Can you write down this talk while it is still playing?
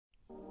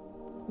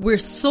We're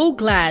so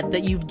glad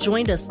that you've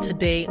joined us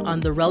today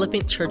on the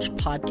Relevant Church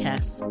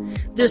podcast.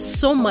 There's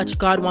so much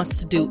God wants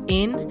to do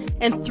in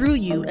and through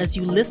you as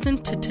you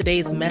listen to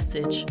today's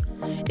message.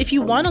 If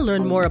you want to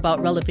learn more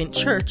about Relevant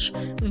Church,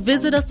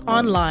 visit us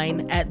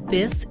online at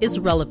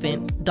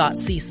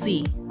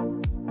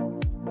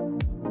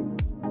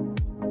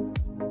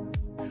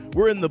thisisrelevant.cc.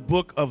 We're in the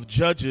book of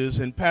Judges,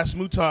 and Pastor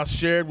Mutas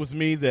shared with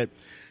me that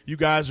you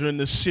guys are in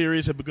this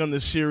series, have begun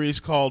this series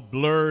called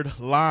Blurred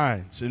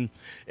Lines. And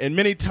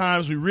many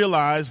times we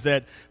realize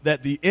that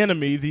the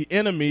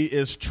enemy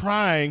is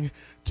trying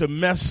to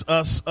mess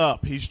us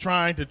up. He's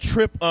trying to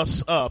trip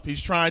us up.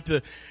 He's trying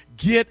to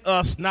get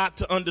us not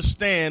to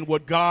understand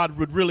what God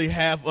would really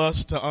have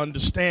us to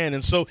understand.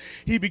 And so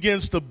he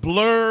begins to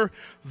blur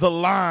the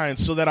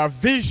lines so that our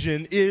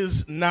vision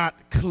is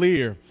not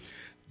clear.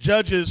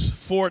 Judges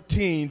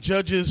 14,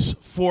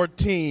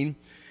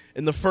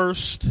 in the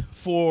first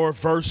 4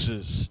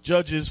 verses,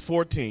 Judges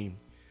 14,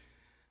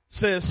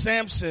 says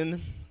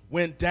Samson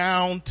went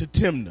down to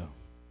Timnah.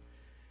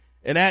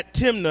 And at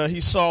Timnah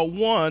he saw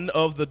one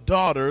of the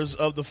daughters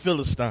of the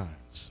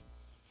Philistines.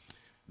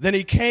 Then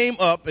he came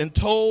up and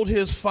told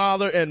his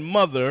father and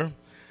mother,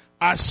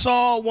 I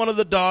saw one of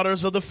the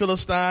daughters of the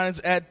Philistines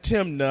at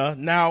Timnah.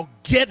 Now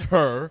get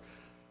her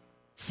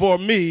for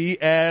me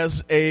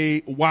as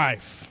a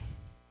wife.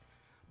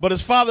 But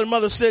his father and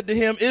mother said to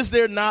him, is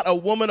there not a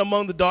woman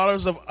among the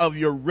daughters of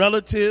your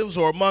relatives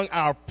or among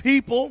our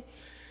people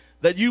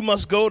that you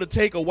must go to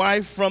take a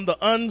wife from the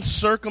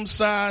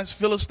uncircumcised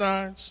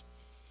Philistines?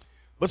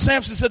 But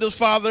Samson said to his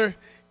father,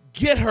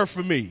 get her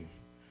for me,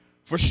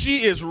 for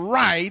she is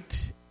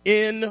right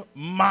in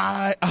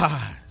my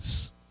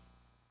eyes.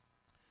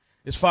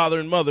 His father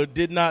and mother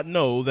did not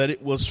know that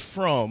it was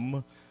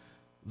from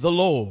the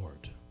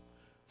Lord,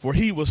 for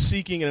he was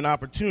seeking an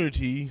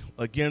opportunity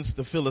against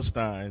the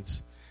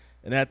Philistines.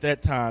 And at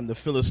that time, the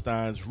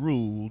Philistines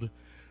ruled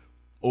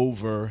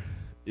over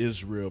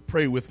Israel.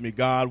 Pray with me,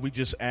 God. We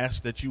just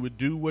ask that you would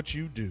do what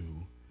you do.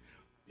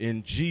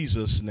 In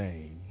Jesus'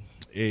 name,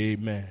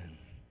 amen.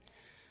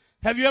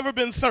 Have you ever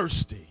been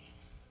thirsty?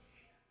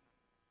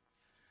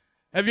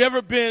 Have you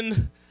ever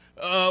been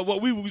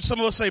some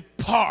of us say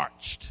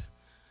parched?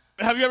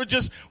 Have you ever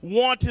just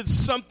wanted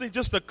something,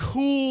 just a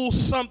cool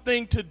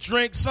something to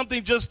drink,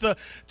 something just to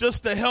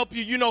help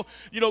you? You know,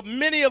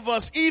 many of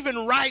us,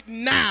 even right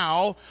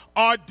now,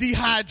 are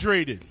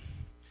dehydrated.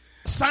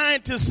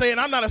 Scientists say, and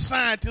I'm not a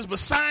scientist, but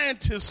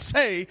scientists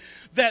say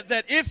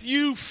that if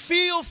you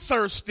feel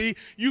thirsty,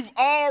 you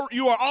are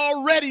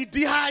already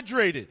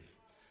dehydrated.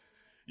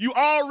 You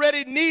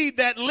already need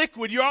that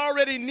liquid. You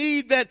already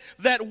need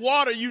that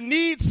water. You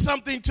need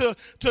something to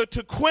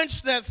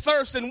quench that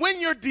thirst. And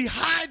when you're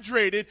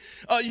dehydrated,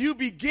 you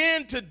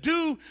begin to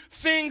do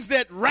things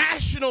that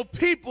rational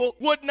people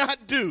would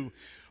not do.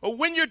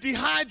 When you're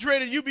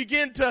dehydrated, you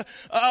begin to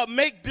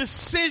make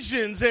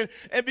decisions and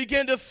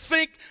begin to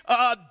think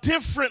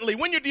differently.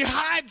 When you're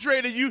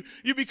dehydrated, you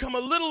become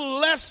a little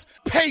less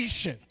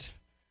patient.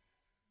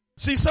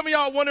 See, some of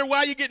y'all wonder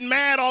why you're getting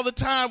mad all the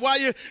time, why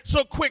you're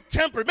so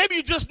quick-tempered. Maybe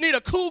you just need a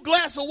cool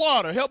glass of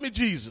water. Help me,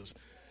 Jesus.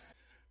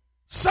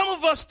 Some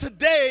of us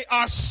today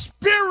are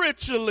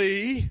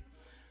spiritually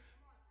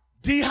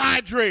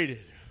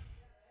dehydrated.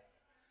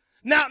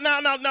 Now,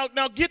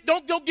 don't get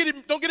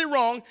it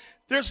wrong.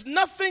 There's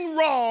nothing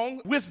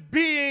wrong with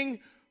being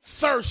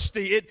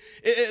thirsty.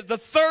 The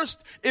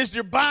thirst is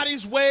your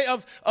body's way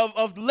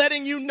of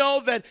letting you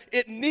know that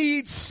it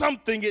needs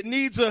something. It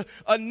needs a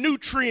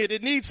nutrient.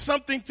 It needs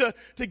something to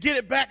get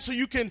it back so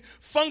you can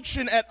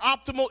function at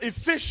optimal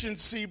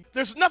efficiency.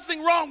 There's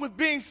nothing wrong with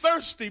being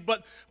thirsty,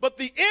 but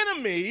the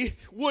enemy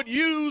would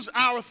use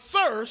our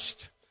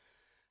thirst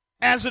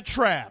as a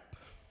trap.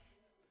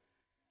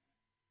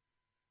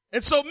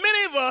 And so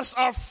many of us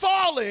are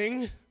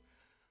falling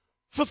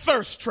for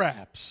thirst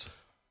traps.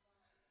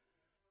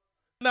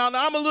 Now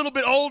I'm a little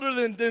bit older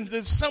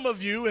than some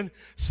of you, and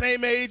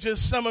same age as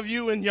some of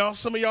you, and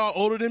some of y'all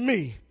older than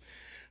me.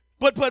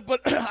 But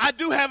I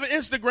do have an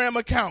Instagram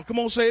account. Come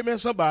on, say amen,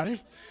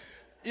 somebody.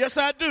 Yes,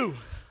 I do.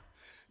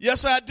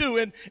 Yes, I do.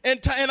 And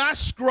I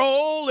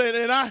scroll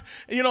and I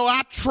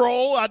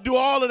troll. I do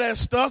all of that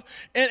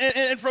stuff.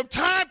 And from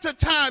time to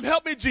time,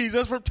 help me,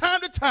 Jesus, from time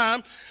to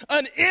time,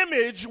 an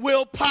image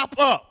will pop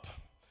up.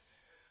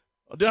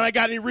 Then I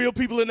got any real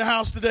people in the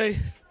house today?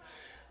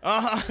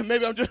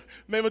 Maybe I'm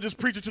just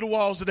preaching to the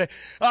walls today.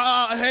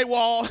 Hey,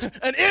 wall,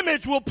 an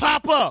image will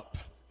pop up.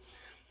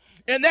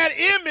 And that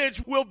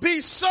image will be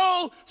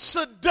so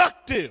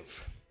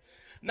seductive.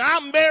 Now,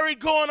 I'm married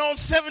going on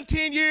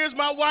 17 years.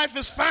 My wife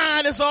is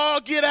fine. It's all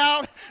get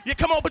out. You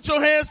come on, put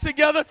your hands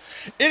together.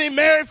 Any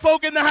married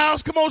folk in the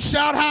house, come on,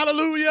 shout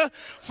hallelujah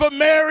for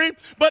Mary.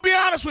 But be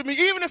honest with me,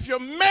 even if you're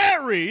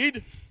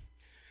married,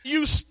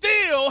 you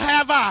still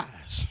have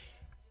eyes.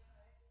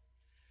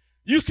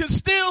 You can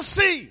still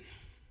see.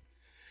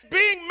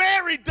 Being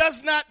married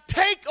does not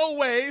take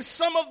away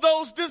some of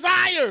those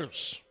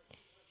desires.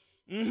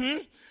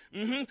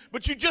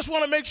 But you just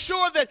want to make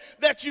sure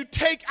that you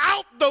take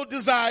out those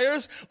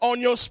desires on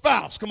your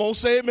spouse. Come on,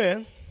 say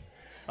amen.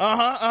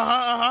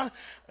 I'm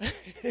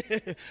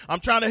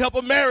trying to help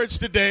a marriage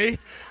today.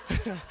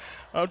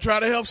 I'm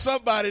trying to help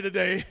somebody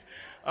today.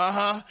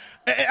 And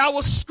I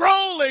was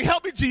scrolling,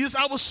 help me Jesus,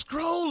 I was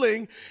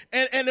scrolling,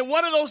 and in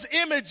one of those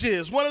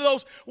images, one of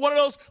those,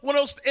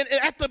 and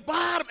at the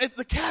bottom,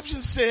 the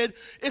caption said,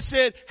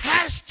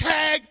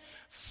 hashtag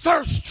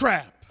thirst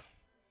trap.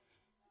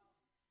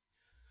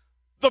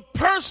 The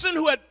person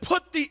who had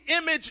put the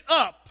image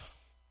up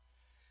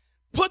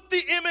with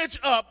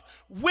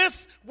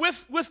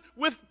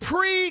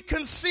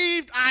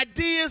preconceived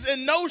ideas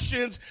and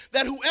notions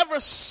that whoever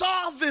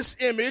saw this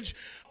image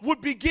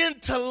would begin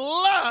to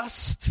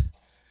lust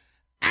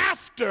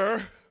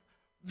after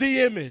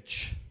the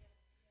image.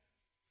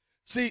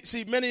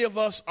 See, many of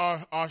us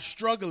are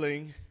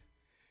struggling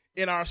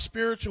in our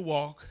spiritual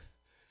walk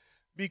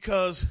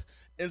because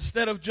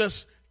instead of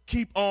just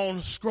keep on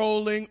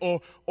scrolling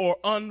or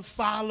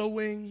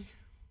unfollowing,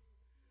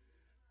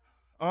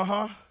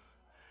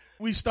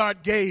 we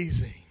start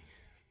gazing.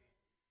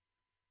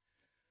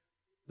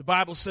 The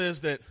Bible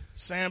says that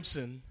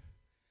Samson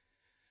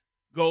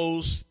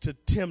goes to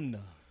Timnah.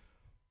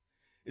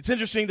 It's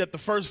interesting that the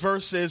first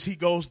verse says he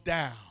goes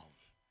down.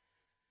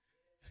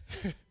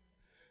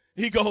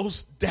 He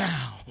goes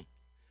down.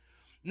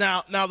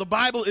 Now the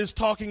Bible is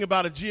talking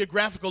about a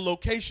geographical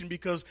location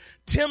because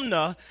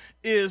Timnah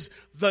is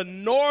the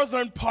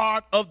northern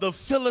part of the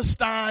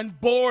Philistine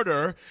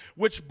border,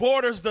 which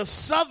borders the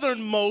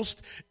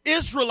southernmost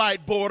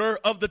Israelite border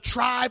of the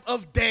tribe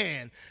of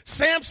Dan.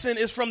 Samson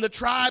is from the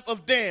tribe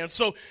of Dan.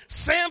 So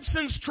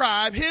Samson's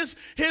tribe, his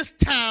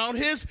town,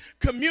 his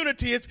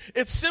community,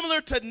 it's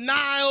similar to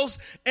Niles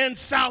and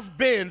South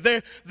Bend.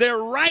 They're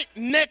right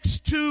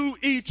next to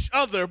each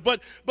other.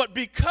 But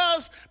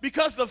because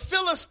the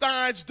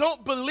Philistines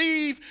don't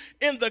believe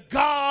in the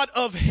God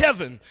of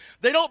heaven,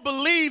 they don't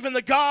believe in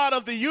the God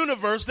of the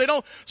universe, they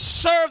don't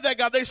serve that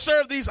God, they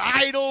serve these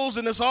idols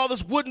and there's all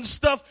this wooden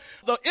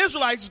stuff. The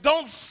Israelites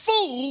don't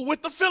fool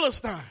with the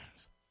Philistines.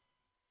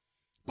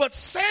 But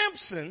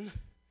Samson,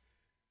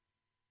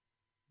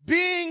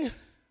 being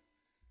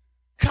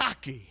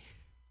cocky,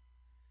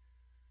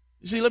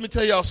 you see, let me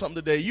tell y'all something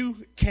today. You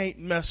can't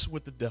mess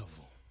with the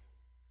devil.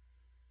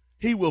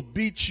 He will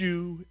beat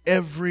you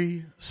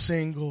every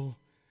single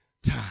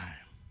time.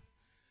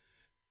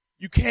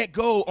 You can't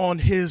go on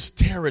his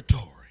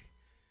territory.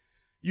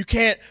 You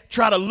can't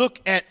try to look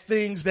at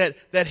things that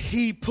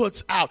he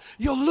puts out.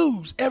 You'll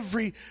lose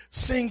every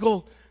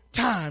single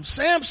time.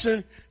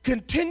 Samson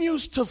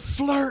continues to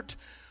flirt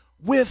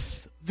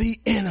with the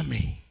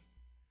enemy.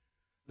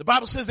 The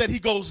Bible says that he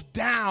goes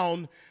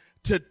down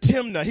to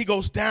Timnah. He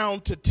goes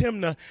down to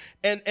Timnah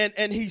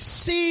and he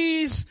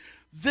sees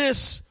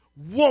this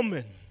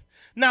woman.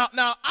 Now,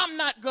 I'm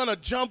not going to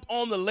jump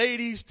on the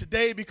ladies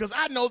today because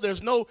I know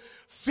there's no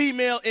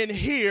female in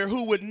here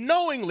who would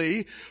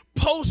knowingly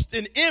post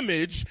an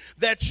image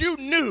that you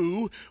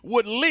knew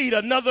would lead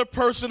another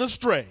person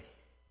astray.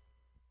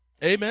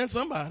 Amen,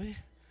 somebody.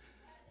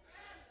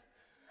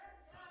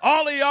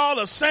 All of y'all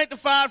are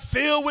sanctified,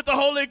 filled with the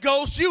Holy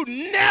Ghost. You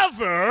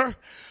never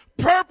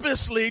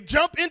purposely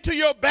jump into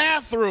your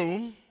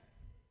bathroom.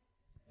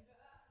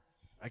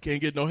 I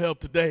can't get no help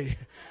today.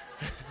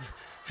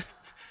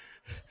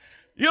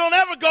 You don't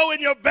ever go in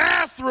your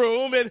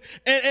bathroom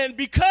and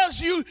because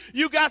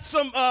you got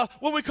some,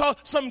 what we call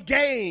some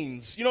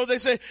gains. You know, they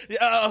say,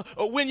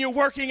 when you're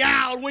working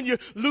out, when you're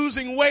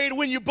losing weight,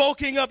 when you're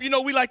bulking up, you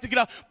know, we like to get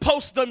out,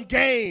 post them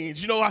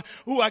gains. You know,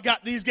 I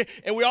got these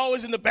gains. And we're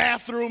always in the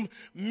bathroom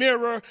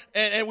mirror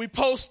and we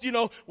post, you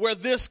know, where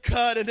this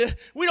cut and this.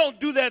 We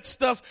don't do that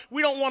stuff.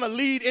 We don't want to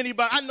lead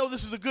anybody. I know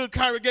this is a good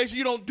congregation.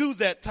 You don't do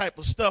that type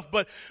of stuff.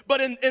 But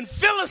in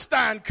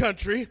Philistine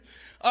country,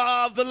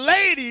 the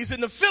ladies in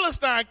the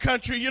Philistine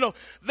country, you know,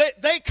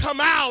 they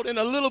come out in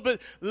a little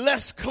bit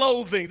less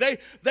clothing. They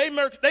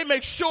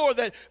make sure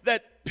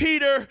that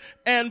Peter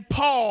and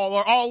Paul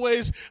are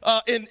always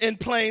in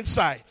plain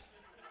sight.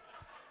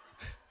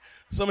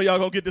 Some of y'all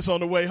gonna get this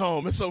on the way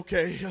home. It's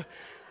okay.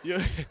 You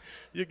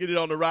get it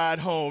on the ride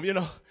home. You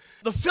know,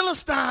 the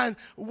Philistine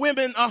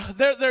women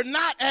they're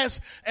not as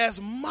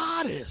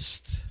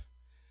modest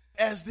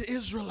as the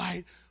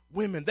Israelite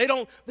women. They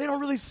don't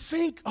really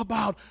think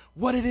about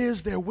what it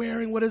is they're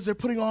wearing, what it is they're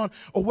putting on,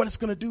 or what it's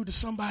going to do to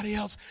somebody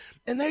else.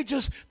 And they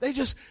just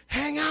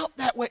hang out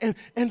that way.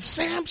 And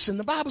Samson,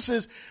 the Bible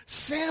says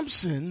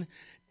Samson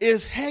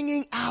is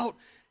hanging out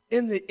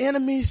in the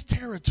enemy's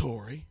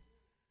territory,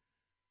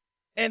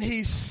 and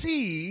he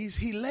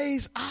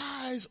lays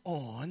eyes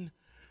on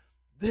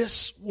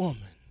this woman.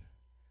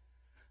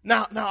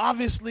 Now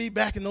obviously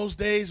back in those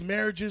days,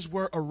 marriages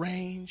were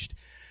arranged.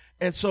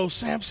 And so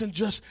Samson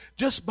just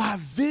by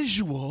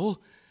visual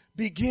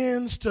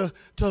begins to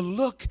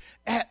look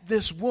at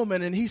this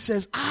woman and he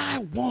says, I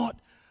want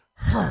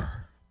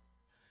her.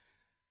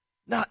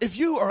 Now, if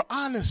you are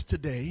honest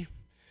today,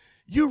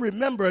 you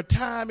remember a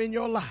time in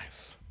your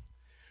life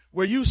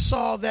where you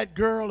saw that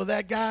girl or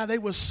that guy, they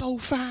were so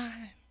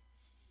fine.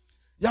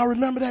 Y'all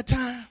remember that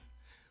time?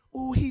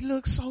 Oh, he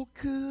looked so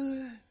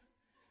good.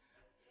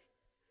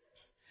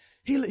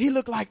 He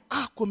looked like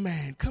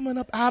Aquaman coming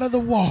up out of the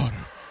water.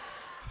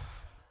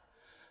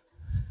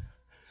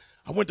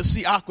 I went to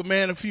see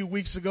Aquaman a few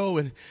weeks ago,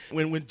 and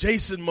when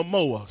Jason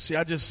Momoa, see,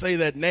 I just say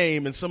that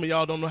name, and some of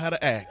y'all don't know how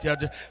to act. Y'all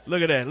just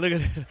look at that. Look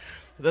at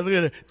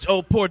that.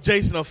 Oh, poor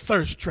Jason of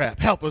Thirst Trap.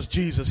 Help us,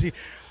 Jesus.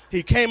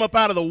 He came up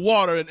out of the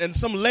water, and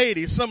some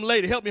lady,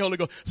 help me, Holy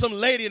Ghost, some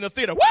lady in the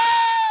theater,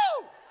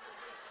 woo!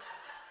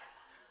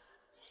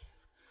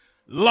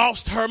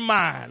 Lost her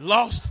mind.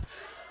 Lost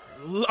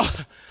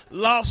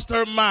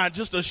her mind.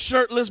 Just a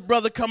shirtless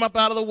brother come up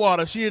out of the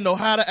water. She didn't know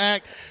how to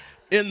act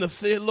in the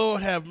theater.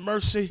 Lord have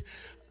mercy.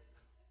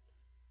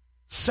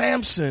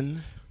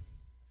 Samson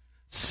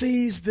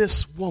sees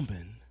this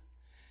woman.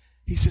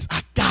 He says,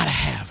 I gotta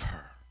have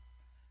her.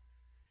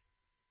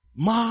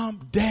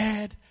 Mom,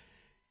 Dad,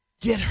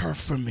 get her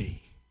for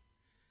me.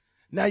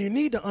 Now you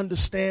need to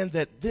understand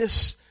that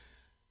this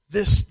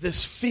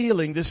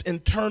feeling, this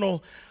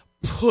internal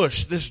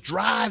push, this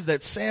drive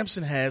that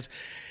Samson has,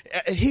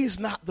 he's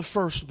not the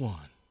first one.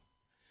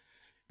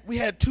 We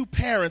had two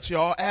parents,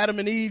 y'all, Adam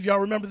and Eve. Y'all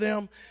remember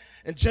them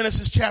in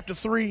Genesis chapter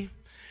 3?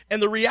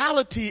 And the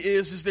reality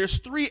is there's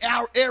three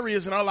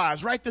areas in our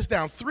lives. Write this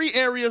down. 3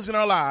 areas in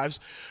our lives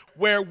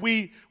where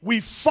we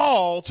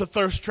fall to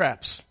thirst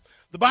traps.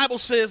 The Bible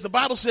says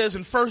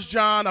in 1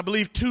 John, I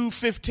believe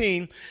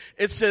 2:15,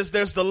 it says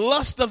there's the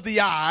lust of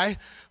the eye,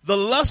 the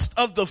lust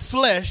of the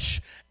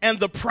flesh, and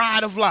the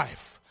pride of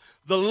life.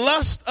 The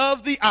lust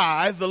of the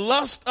eye, the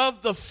lust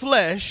of the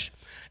flesh,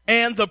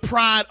 and the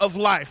pride of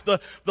life. The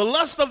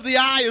lust of the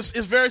eye is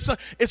very,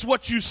 it's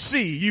what you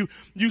see.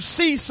 You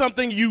see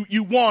something,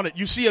 you want it.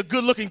 You see a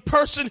good looking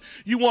person,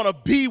 you want to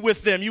be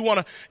with them. You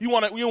want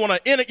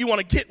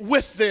to get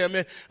with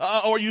them.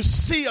 Or you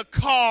see a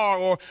car,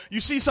 or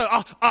you see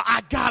something,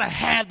 I gotta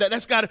have that.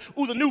 That's gotta,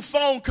 the new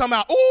phone come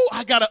out.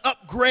 I gotta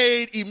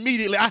upgrade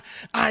immediately.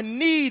 I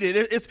need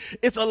it.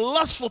 It's a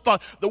lustful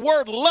thought. The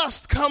word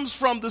lust comes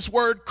from this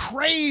word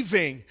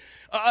craving.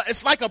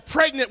 It's like a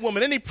pregnant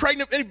woman. Any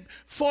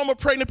former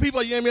pregnant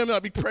people, you may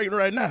not be pregnant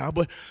right now,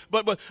 but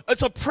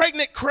it's a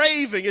pregnant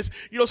craving. It's,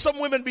 some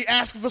women be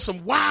asking for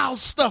some wild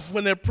stuff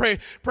when they're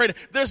pregnant.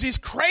 There's these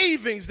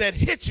cravings that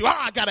hit you.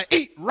 I gotta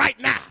eat right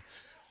now.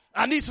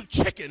 I need some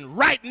chicken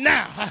right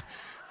now.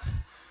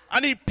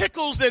 I need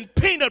pickles and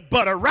peanut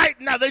butter right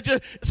now.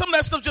 Some of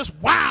that stuff just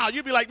wow.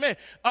 You'd be like, man,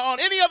 on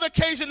any other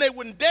occasion they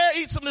wouldn't dare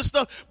eat some of this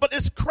stuff, but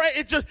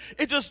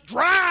it just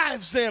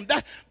drives them.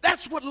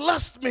 That's what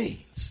lust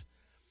means.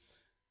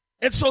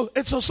 And so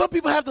some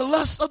people have the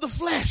lust of the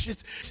flesh.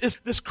 It's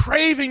this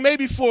craving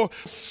maybe for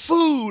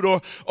food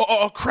or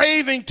a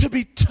craving to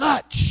be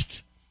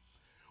touched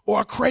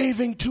or a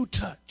craving to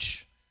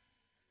touch.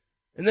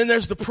 And then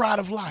there's the pride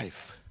of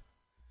life.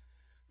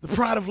 The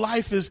pride of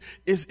life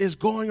is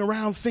going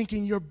around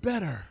thinking you're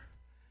better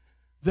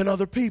than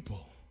other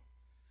people.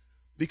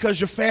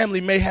 Because your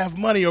family may have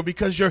money, or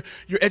because your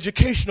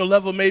educational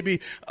level may be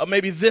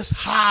this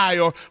high,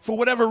 or for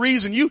whatever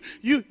reason, you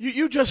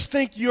just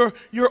think you're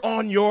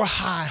on your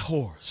high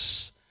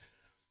horse.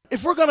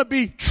 If we're going to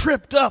be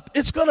tripped up,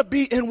 it's going to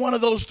be in one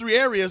of those 3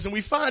 areas. And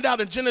we find out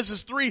in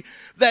Genesis 3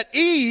 that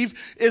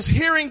Eve is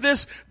hearing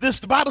this.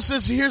 The Bible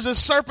says he hears a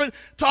serpent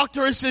talk to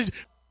her. He says,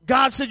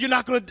 God said, you're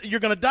going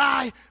to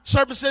die.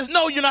 Serpent says,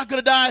 no, you're not going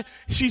to die.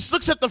 She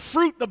looks at the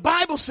fruit. The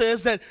Bible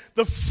says that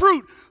the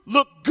fruit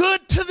looked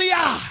good to the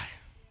eye.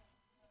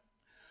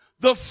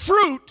 The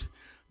fruit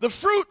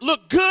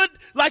looked good,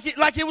 like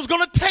it was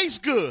going to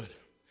taste good.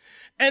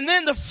 And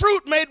then the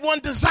fruit made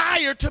one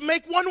desire to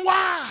make one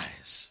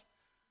wise.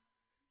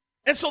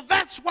 And so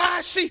that's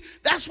why she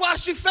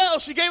fell.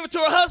 She gave it to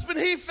her husband.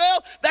 He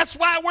fell. That's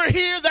why we're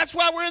here. That's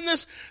why we're in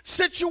this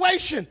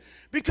situation.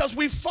 Because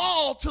we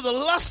fall to the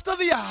lust of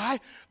the eye,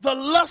 the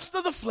lust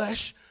of the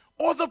flesh,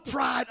 or the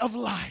pride of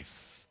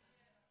life.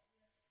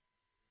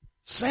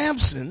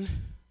 Samson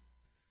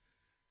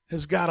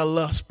has got a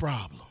lust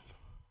problem.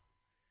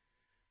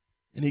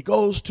 And he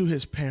goes to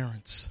his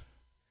parents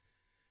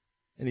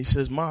and he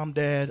says, Mom,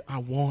 Dad, I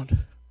want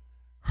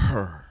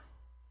her.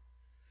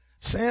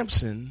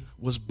 Samson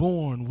was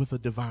born with a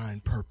divine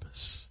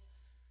purpose.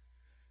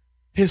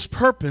 His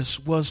purpose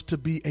was to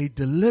be a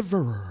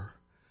deliverer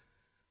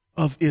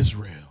of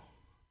Israel.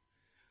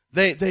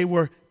 They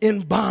were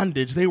in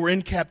bondage. They were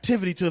in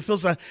captivity to the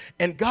Philistines.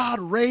 And God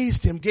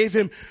raised him, gave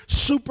him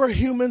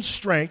superhuman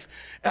strength.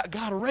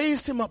 God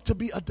raised him up to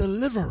be a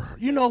deliverer.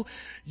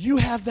 You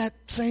have that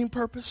same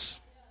purpose.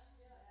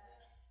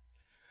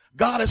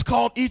 God has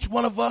called each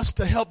one of us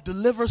to help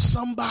deliver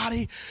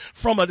somebody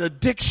from an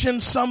addiction,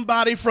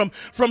 somebody from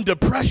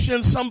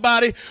depression,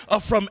 somebody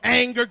from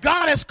anger.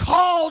 God has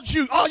called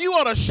you. Oh, you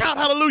ought to shout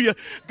hallelujah.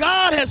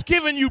 God has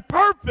given you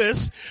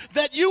purpose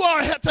that you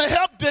are to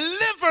help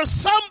deliver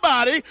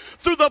somebody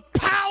through the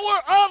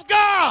power of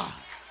God.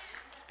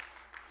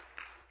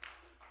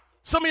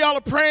 Some of y'all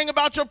are praying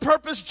about your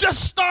purpose.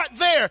 Just start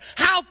there.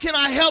 How can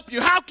I help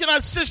you? How can I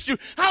assist you?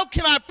 How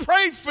can I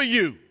pray for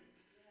you?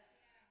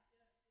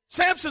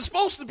 Samson's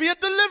supposed to be a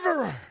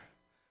deliverer,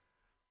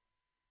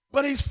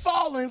 but he's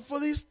falling for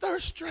these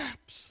thirst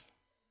traps.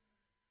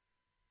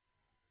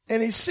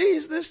 And he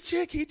sees this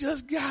chick he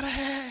just got to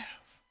have.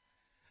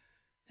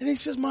 And he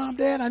says, Mom,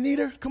 Dad, I need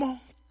her. Come on.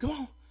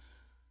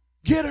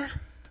 Get her.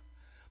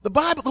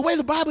 The way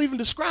the Bible even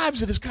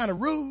describes it is kind of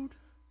rude.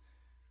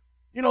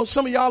 You know,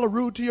 some of y'all are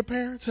rude to your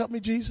parents. Help me,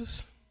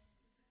 Jesus.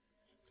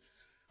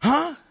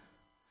 Huh?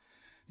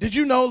 Did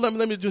you know,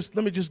 let me just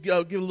give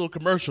a little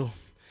commercial.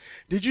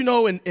 Did you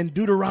know in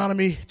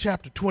Deuteronomy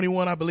chapter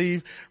 21, I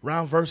believe,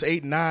 around verse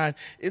 8 and 9,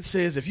 it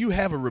says if you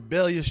have a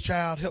rebellious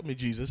child, help me,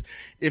 Jesus,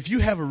 if you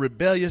have a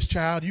rebellious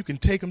child, you can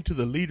take them to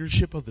the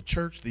leadership of the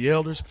church, the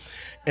elders,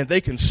 and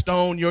they can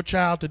stone your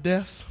child to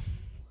death?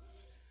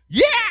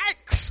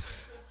 Yikes!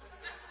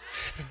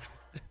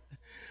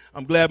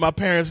 I'm glad my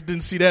parents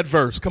didn't see that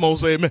verse. Come on,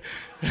 say amen.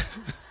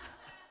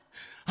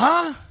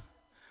 Huh?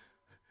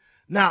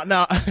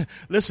 Now,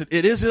 listen,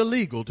 it is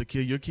illegal to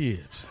kill your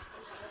kids.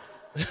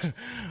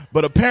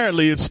 But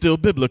apparently it's still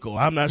biblical.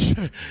 I'm not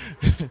sure.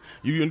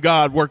 You and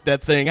God worked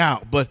that thing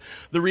out. But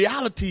the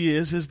reality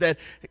is that,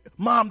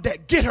 Mom,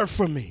 Dad, get her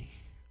for me.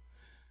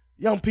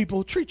 Young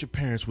people, treat your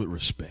parents with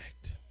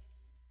respect.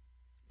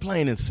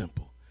 Plain and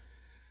simple.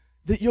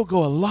 That you'll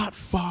go a lot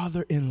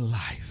farther in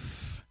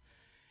life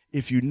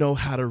if you know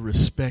how to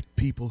respect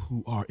people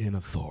who are in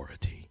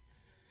authority.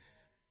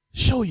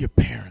 Show your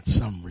parents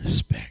some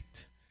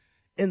respect.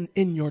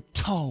 In your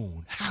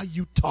tone, how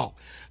you talk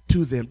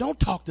to them. Don't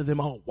talk to them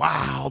all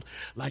wild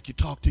like you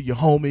talk to your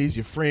homies,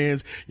 your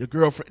friends, your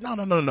girlfriend.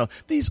 No.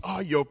 These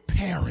are your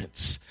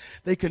parents.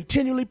 They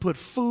continually put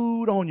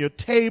food on your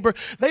table.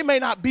 They may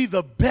not be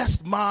the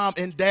best mom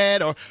and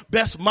dad or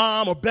best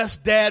mom or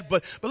best dad,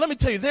 but let me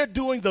tell you, they're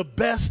doing the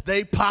best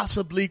they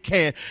possibly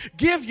can.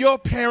 Give your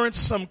parents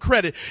some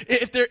credit.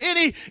 If there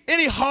are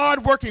any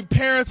hardworking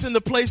parents in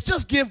the place,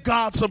 just give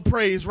God some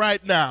praise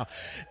right now.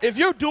 If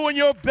you're doing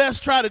your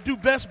best, try to do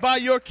best by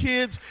your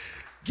kids.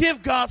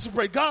 Give God some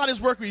praise. God is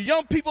working with you.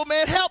 Young people,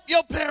 man, help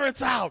your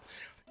parents out.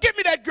 Get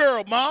me that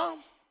girl, Mom.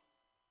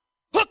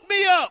 Hook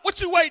me up. What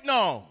you waiting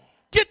on?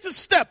 Get to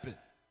stepping.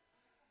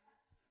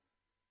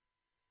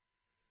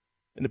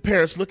 And the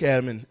parents look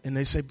at him and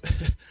they say,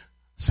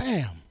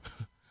 Sammy,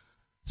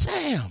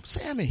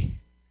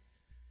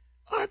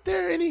 aren't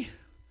there any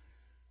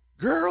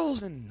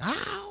girls in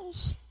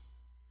Niles?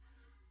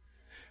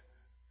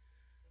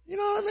 You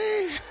know what I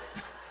mean?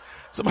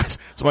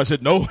 Somebody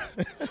said no.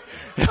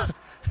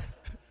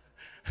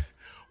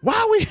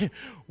 Why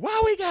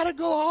we gotta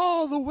go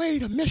all the way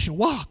to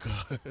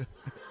Mishawaka?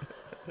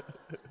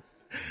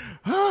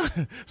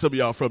 Huh? Some of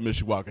y'all from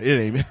Mishawaka. It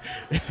ain't.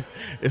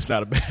 It's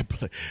not a bad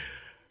place.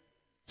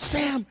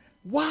 Sam,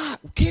 why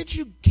can't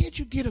you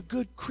get a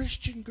good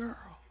Christian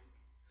girl?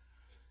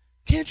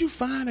 Can't you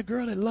find a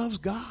girl that loves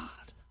God?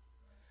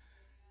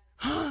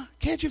 Huh?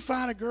 Can't you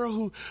find a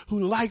girl who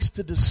likes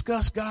to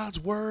discuss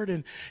God's word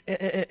and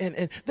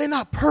they're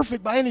not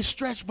perfect by any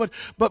stretch, but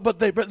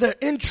they're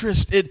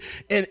interested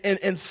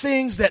in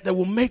things that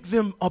will make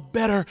them a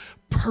better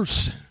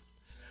person,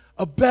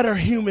 a better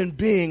human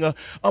being,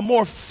 a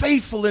more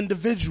faithful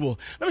individual.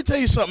 Let me tell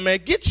you something, man.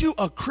 Get you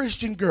a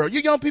Christian girl.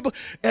 You young people,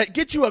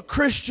 get you a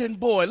Christian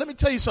boy. Let me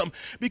tell you something,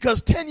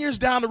 because 10 years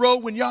down the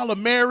road when y'all are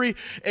married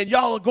and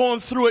y'all are going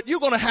through it, you're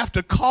going to have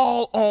to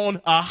call on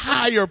a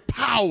higher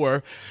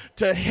power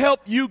to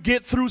help you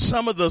get through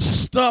some of the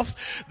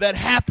stuff that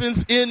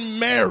happens in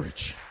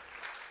marriage.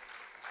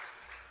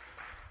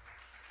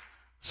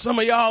 Some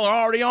of y'all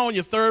are already on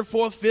your third,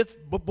 fourth, fifth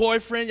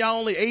boyfriend. Y'all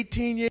only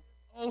 18 years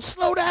old.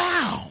 Slow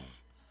down.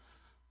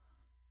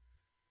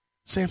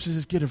 Samson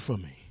says, get her for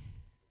me.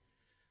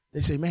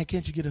 They say, man,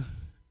 can't you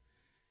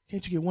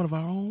get one of our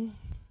own?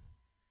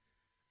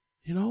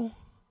 You know,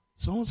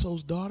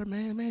 so-and-so's daughter,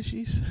 man,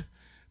 she's a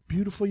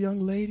beautiful young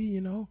lady,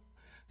 you know,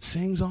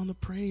 sings on the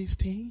praise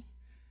team,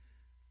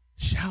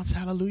 shouts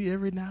hallelujah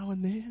every now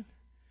and then.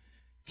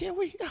 Can't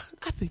we?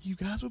 I think you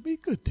guys would be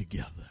good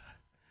together.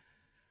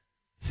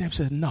 Sam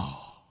said, no,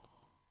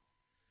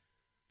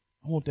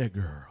 I want that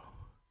girl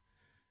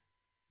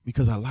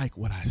because I like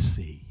what I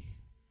see.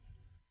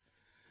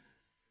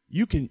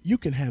 You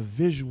can have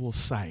visual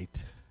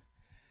sight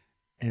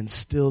and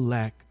still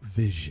lack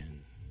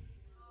vision.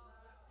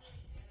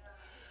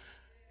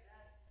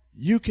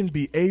 You can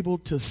be able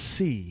to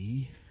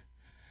see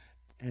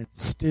and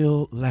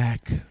still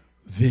lack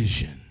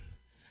vision.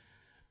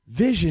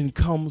 Vision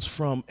comes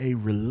from a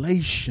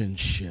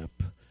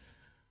relationship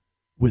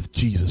with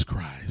Jesus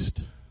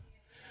Christ,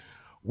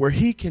 where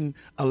he can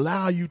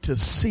allow you to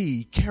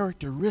see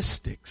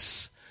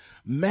characteristics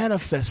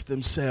manifest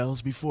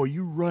themselves before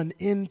you run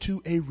into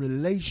a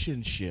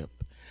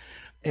relationship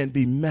and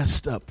be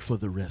messed up for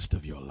the rest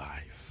of your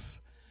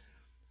life.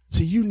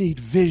 See, you need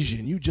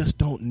vision. You just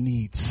don't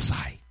need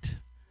sight.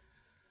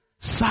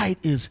 Sight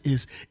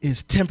is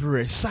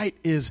temporary. Sight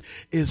is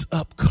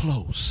up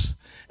close.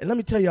 And let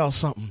me tell y'all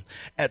something.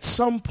 At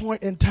some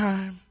point in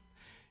time,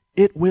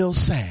 it will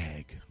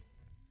sag.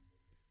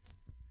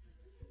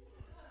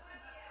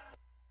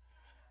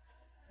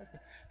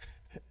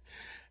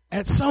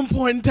 At some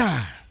point in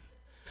time,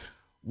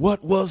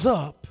 what was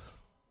up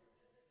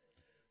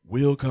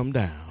will come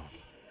down.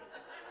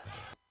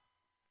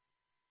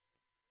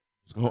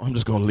 I'm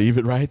just going to leave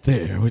it right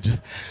there.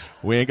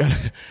 We ain't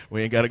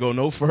got to go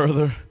no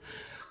further.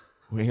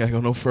 We ain't got to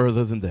go no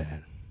further than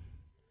that.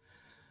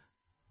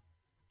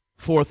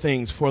 Four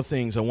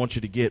things I want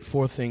you to get.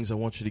 Four things I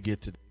want you to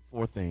get today.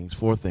 Four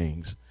things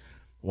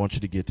I want you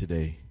to get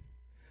today.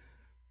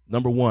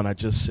 Number one, I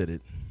just said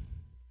it.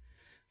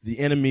 The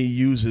enemy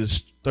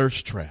uses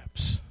thirst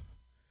traps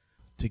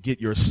to get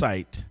your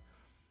sight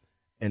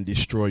and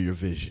destroy your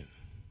vision.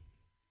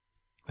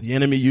 The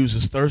enemy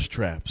uses thirst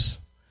traps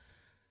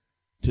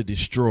to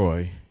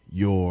destroy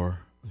your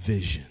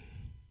vision.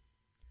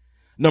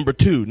 Number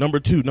two.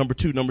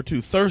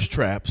 Thirst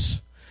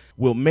traps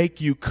will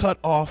make you cut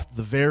off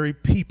the very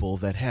people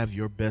that have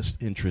your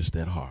best interest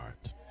at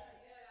heart.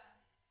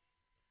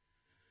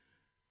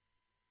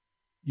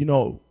 You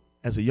know,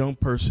 as a young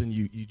person,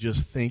 you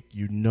just think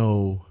you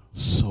know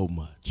so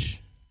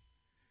much.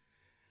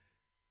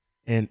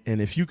 And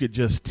if you could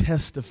just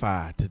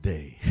testify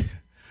today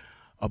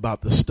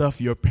about the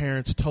stuff your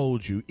parents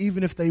told you,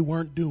 even if they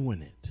weren't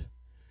doing it,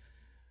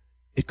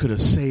 it could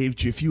have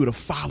saved you. If you would have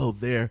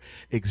followed their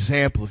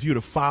example, if you would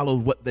have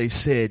followed what they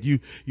said, you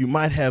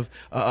might have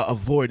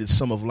avoided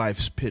some of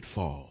life's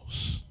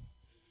pitfalls.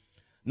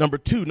 Number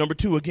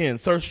two, again,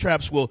 thirst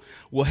traps will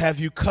have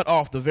you cut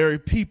off the very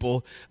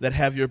people that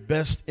have your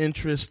best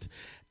interest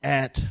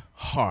at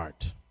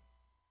heart.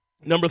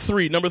 Number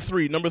three.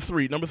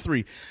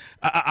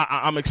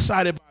 I'm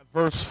excited by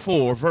verse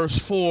 4.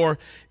 Verse 4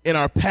 in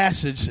our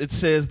passage, it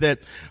says that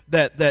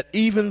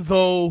even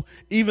though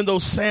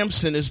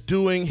Samson is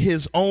doing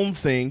his own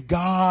thing,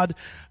 God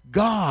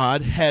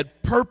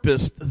had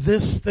purposed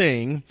this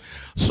thing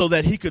so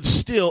that he could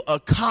still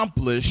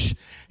accomplish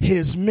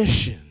his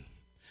mission.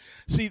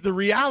 See, the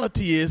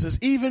reality is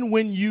even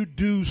when you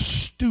do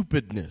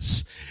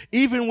stupidness,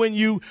 even when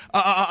you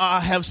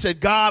have said,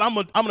 God, I'm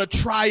gonna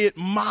try it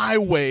my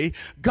way,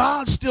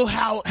 God still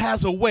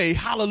has a way,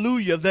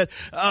 hallelujah, that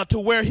to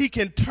where he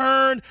can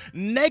turn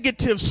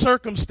negative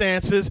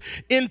circumstances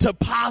into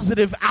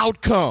positive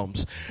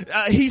outcomes.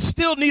 He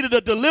still needed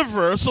a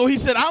deliverer, so he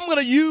said, I'm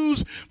gonna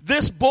use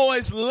this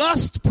boy's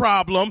lust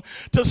problem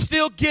to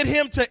still get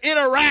him to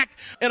interact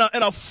in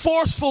a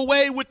forceful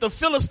way with the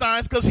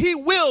Philistines, because he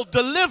will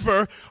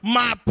deliver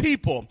my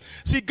people.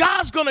 See,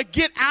 God's going to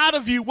get out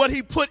of you what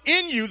he put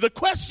in you. The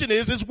question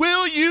is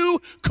will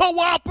you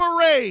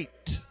cooperate?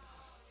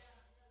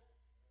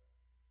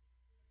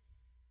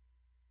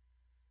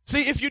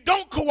 See, if you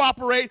don't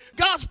cooperate,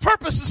 God's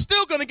purpose is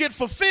still going to get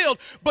fulfilled,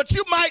 but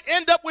you might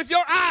end up with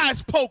your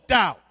eyes poked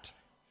out.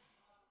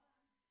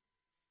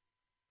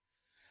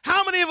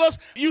 How many of us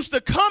used to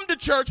come to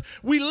church,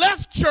 we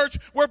left church,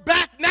 we're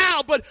back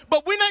now, but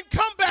we didn't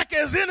come back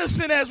as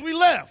innocent as we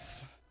left.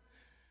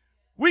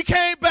 We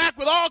came back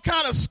with all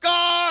kind of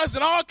scars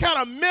and all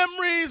kind of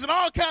memories and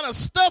all kind of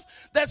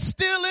stuff that's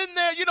still in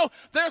there. You know,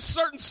 there's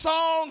certain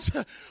songs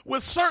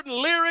with certain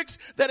lyrics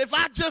that if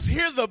I just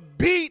hear the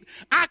beat,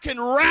 I can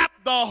rap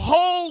the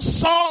whole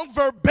song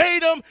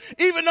verbatim,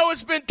 even though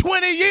it's been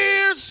 20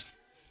 years.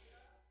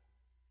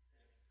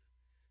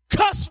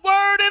 Cuss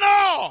word and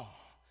all.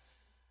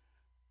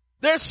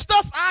 There's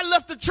stuff I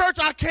left the church,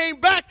 I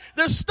came back.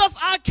 There's stuff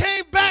I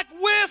came back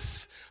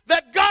with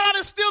that God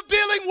is still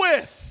dealing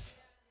with.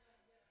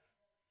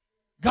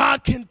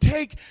 God can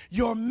take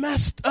your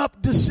messed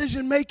up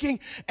decision making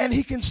and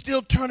he can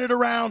still turn it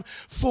around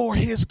for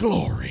his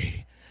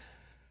glory.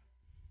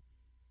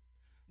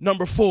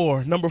 Number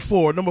four.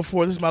 This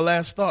is my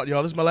last thought,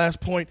 y'all. This is my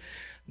last point.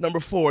 Number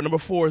four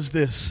is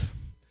this.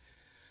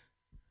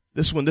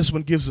 This one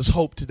gives us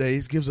hope today.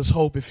 It gives us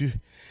hope if you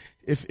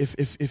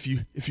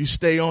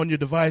stay on your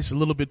device a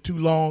little bit too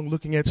long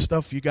looking at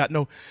stuff you got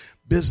no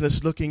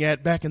business looking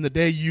at. Back in the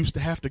day, you used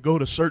to have to go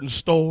to certain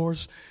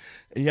stores.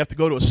 And you have to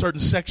go to a certain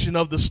section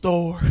of the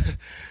store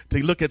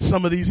to look at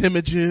some of these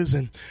images,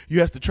 and you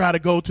have to try to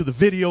go to the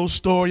video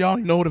store. Y'all don't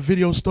even know what a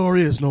video store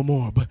is no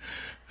more, but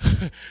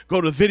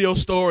go to the video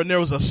store, and there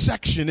was a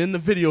section in the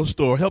video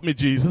store. Help me,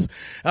 Jesus.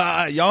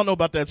 Y'all know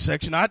about that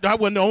section. I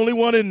wasn't the only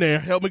one in there.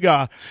 Help me,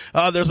 God.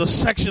 There's a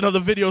section of the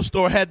video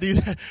store had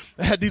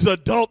these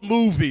adult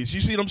movies.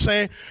 You see what I'm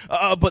saying?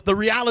 But the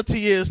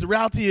reality is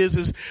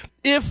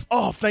if,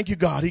 thank you,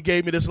 God, he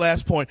gave me this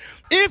last point.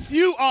 If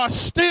you are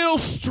still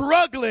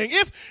struggling,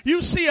 if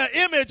you see an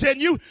image and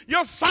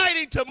you're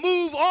fighting to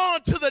move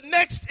on to the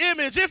next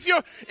image, if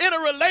you're in a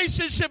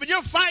relationship and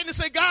you're fighting to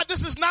say, God,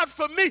 this is not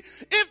for me,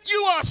 if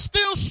you are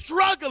still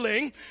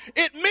struggling,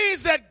 it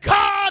means that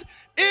God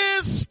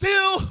is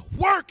still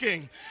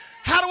working.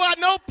 How do I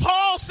know?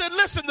 Paul said,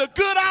 listen, the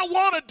good I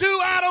want to do,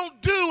 I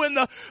don't do. And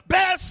the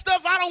bad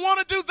stuff I don't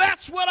want to do,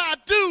 that's what I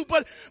do.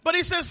 But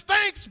he says,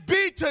 thanks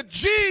be to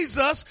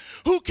Jesus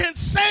who can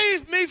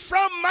save me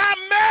from my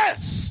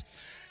mess.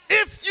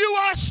 If you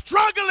are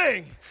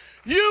struggling,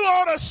 you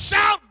ought to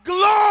shout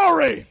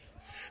glory.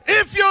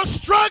 If you're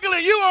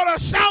struggling, you ought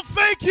to shout,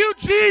 thank you,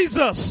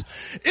 Jesus.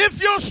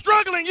 If you're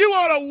struggling, you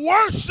ought to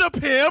worship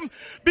him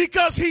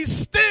because he's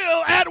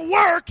still at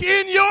work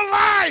in your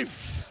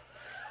life.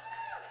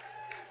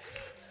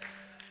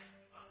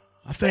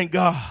 I thank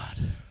God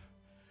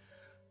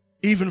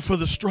even for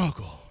the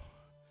struggle.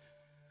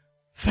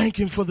 Thank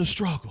him for the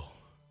struggle,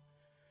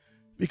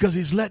 because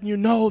he's letting you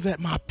know that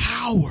my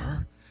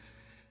power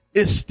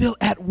is still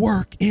at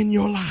work in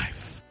your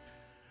life.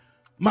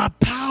 My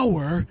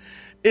power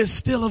is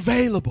still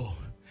available.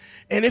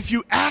 And if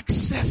you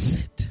access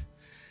it,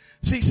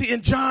 see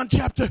in John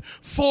chapter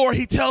 4,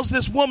 he tells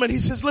this woman, he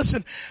says,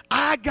 listen,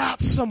 I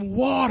got some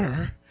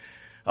water.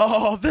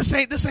 Oh, this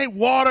ain't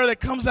water that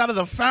comes out of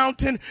the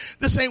fountain.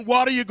 This ain't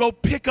water you go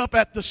pick up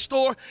at the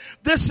store.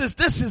 This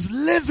is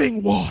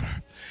living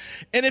water.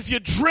 And if you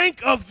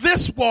drink of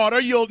this water,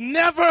 you'll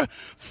never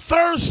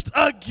thirst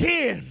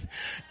again.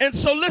 And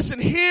so listen,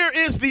 here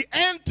is the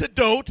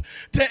antidote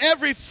to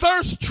every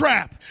thirst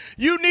trap.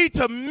 You need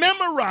to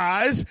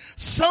memorize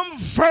some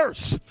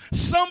verse,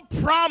 some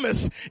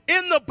promise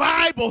in the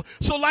Bible.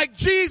 So like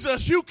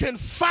Jesus, you can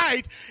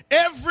fight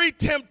every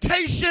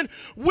temptation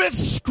with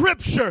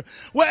scripture.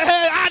 Well,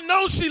 hey, I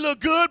know she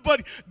looked good,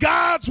 but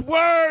God's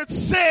word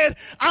said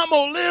I'm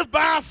going to live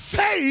by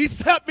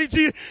faith, help me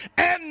Jesus,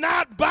 and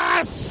not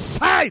by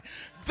sight.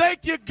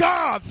 Thank you,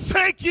 God.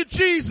 Thank you,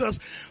 Jesus.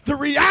 The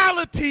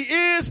reality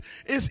is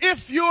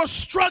if you're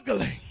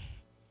struggling,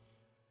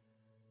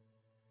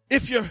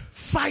 if you're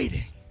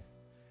fighting,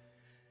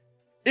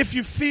 if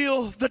you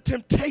feel the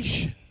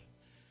temptation,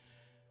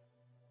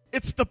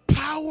 it's the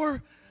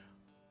power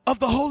of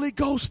the Holy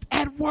Ghost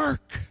at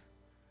work,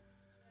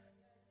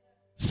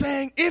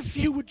 saying, if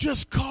you would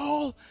just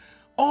call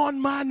on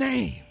my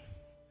name.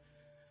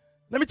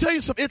 Let me tell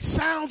you something. It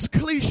sounds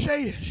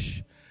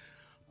cliche-ish,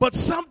 but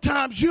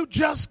sometimes you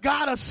just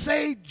gotta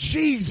say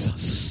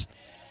Jesus.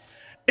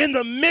 In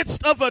the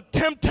midst of a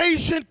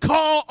temptation,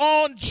 call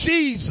on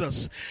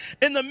Jesus.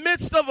 In the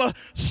midst of a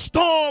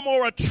storm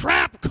or a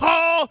trap,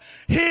 call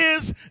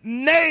his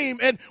name.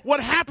 And what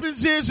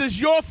happens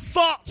is your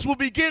thoughts will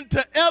begin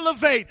to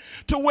elevate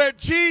to where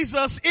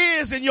Jesus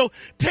is, and you'll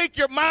take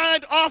your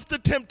mind off the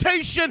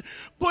temptation,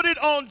 put it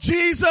on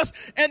Jesus,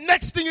 and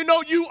next thing you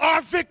know, you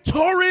are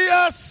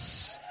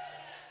victorious.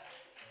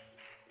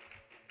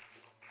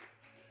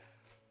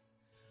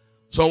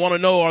 So I want to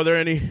know, are there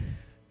any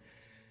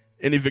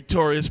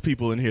victorious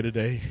people in here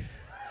today?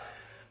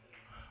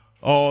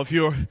 Oh, if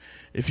you're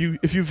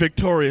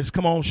victorious,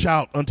 come on,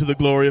 shout unto the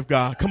glory of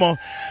God. Come on,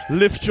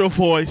 lift your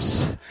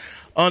voice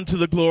unto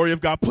the glory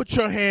of God. Put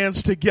your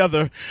hands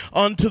together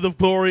unto the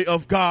glory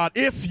of God.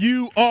 If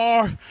you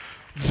are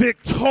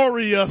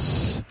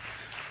victorious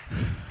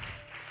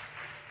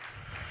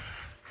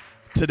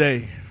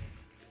today,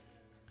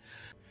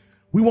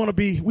 we want to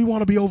be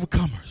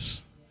overcomers.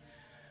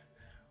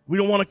 We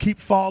don't want to keep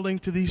falling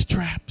to these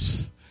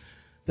traps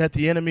that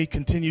the enemy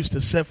continues to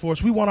set for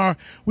us. We want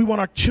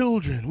our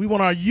children, we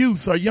want our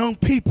youth, our young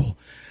people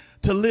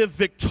to live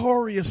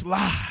victorious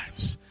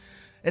lives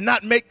and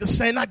not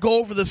go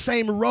over the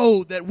same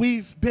road that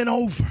we've been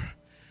over.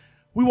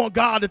 We want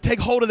God to take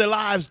hold of their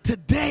lives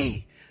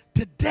today.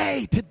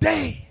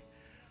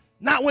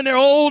 Not when they're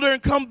older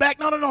and come back.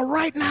 No,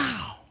 right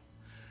now.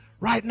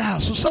 Right now.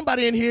 So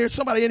somebody in here,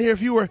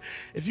 if you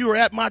were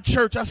at my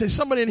church, I say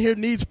somebody in here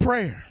needs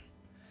prayer.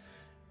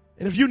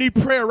 And if you need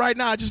prayer right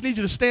now, I just need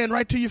you to stand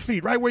right to your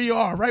feet, right where you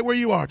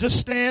are. Just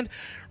stand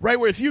right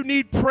where, if you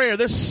need prayer,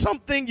 there's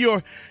something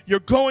you're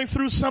going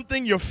through,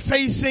 something you're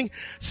facing,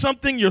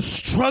 something you're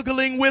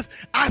struggling with.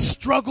 I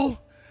struggle.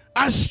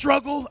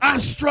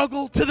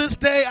 To this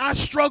day, I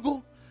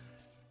struggle.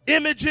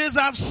 Images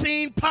I've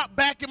seen pop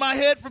back in my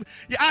head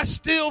I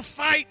still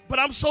fight, but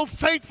I'm so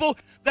thankful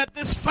that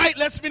this fight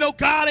lets me know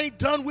God ain't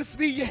done with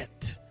me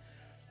yet.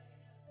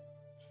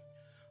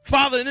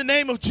 Father, in the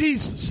name of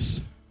Jesus,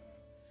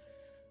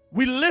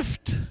 we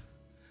lift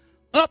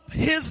up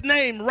his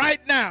name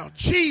right now.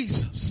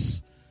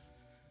 Jesus.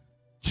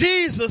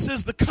 Jesus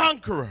is the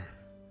conqueror.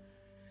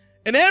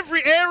 In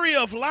every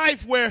area of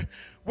life where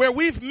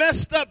we've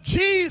messed up,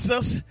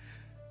 Jesus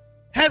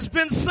has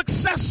been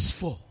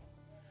successful.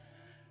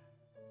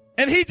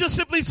 And he just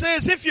simply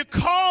says, if you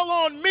call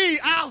on me,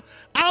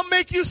 I'll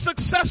make you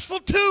successful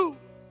too.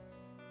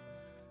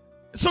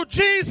 So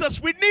Jesus,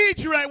 we need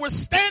you, right? We're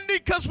standing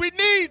because we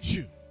need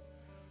you.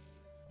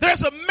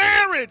 There's a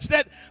marriage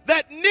that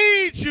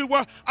needs you,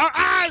 where our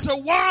eyes are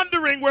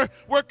wandering,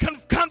 we're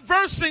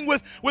conversing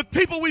with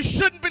people we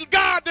shouldn't be.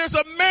 God, there's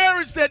a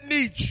marriage that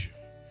needs you.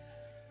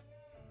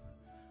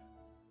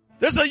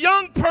 There's a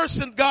young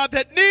person, God,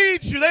 that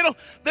needs you. They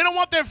don't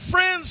want their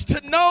friends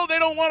to know. They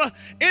don't want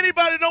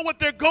anybody to know what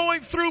they're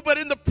going through. But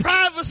in the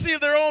privacy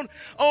of their own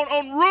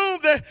room,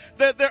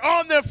 they're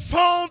on their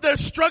phone. They're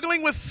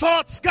struggling with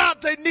thoughts.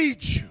 God, they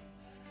need you.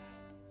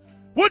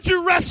 Would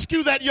you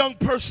rescue that young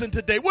person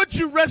today? Would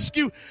you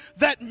rescue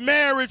that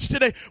marriage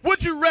today?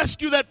 Would you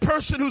rescue that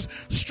person who's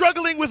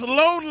struggling with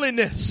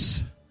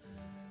loneliness?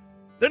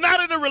 They're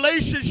not in a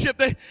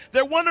relationship.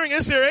 They're wondering,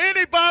 is there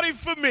anybody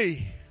for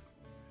me?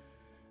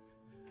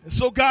 And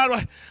so,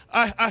 God,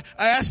 I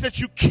ask that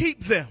you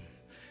keep them.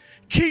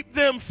 Keep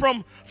them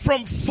from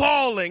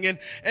falling. And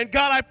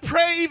God, I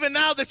pray even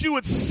now that you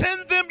would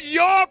send them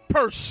your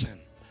person,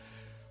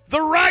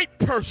 the right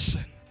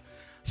person.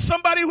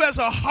 Somebody who has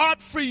a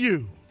heart for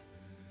you,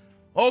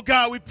 Oh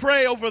God, we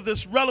pray over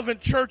this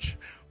Relevant Church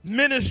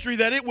ministry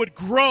that it would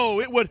grow,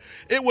 it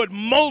would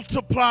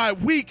multiply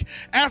week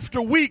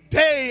after week,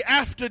 day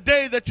after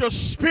day, that your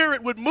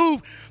spirit would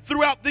move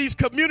throughout these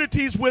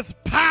communities with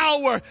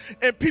power,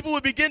 and people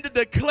would begin to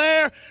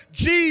declare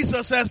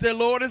Jesus as their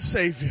Lord and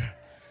Savior.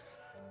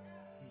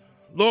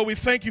 Lord, we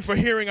thank you for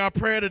hearing our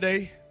prayer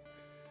today.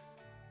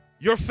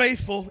 You're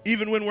faithful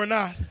even when we're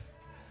not.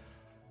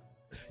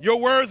 You're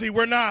worthy,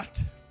 we're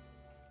not.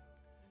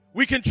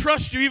 We can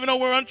trust you even though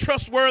we're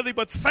untrustworthy,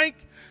 but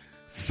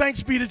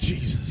thanks be to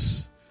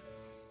Jesus.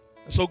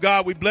 And so,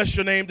 God, we bless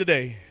your name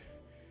today.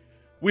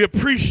 We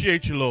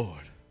appreciate you,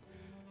 Lord,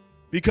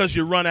 because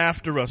you run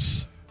after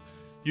us.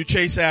 You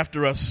chase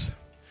after us.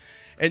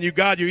 And you,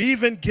 God, you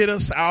even get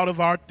us out of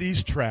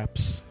these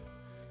traps.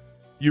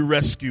 You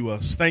rescue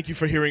us. Thank you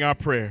for hearing our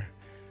prayer.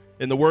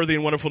 In the worthy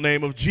and wonderful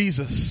name of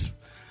Jesus,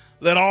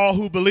 let all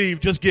who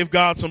believe just give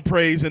God some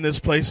praise in this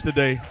place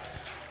today.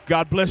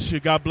 God bless you.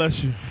 God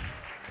bless you.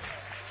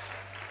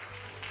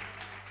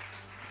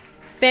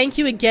 Thank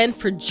you again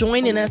for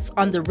joining us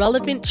on the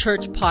Relevant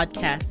Church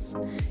podcast.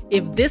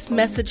 If this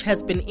message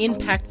has been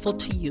impactful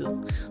to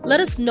you, let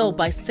us know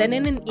by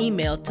sending an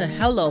email to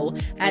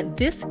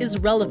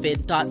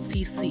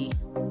hello@thisisrelevant.cc.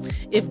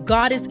 If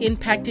God is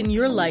impacting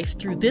your life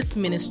through this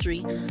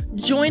ministry,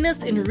 join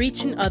us in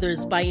reaching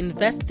others by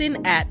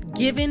investing at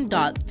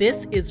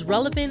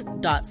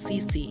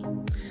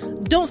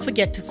giving.thisisrelevant.cc. Don't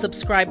forget to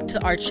subscribe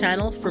to our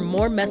channel for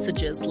more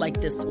messages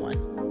like this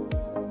one.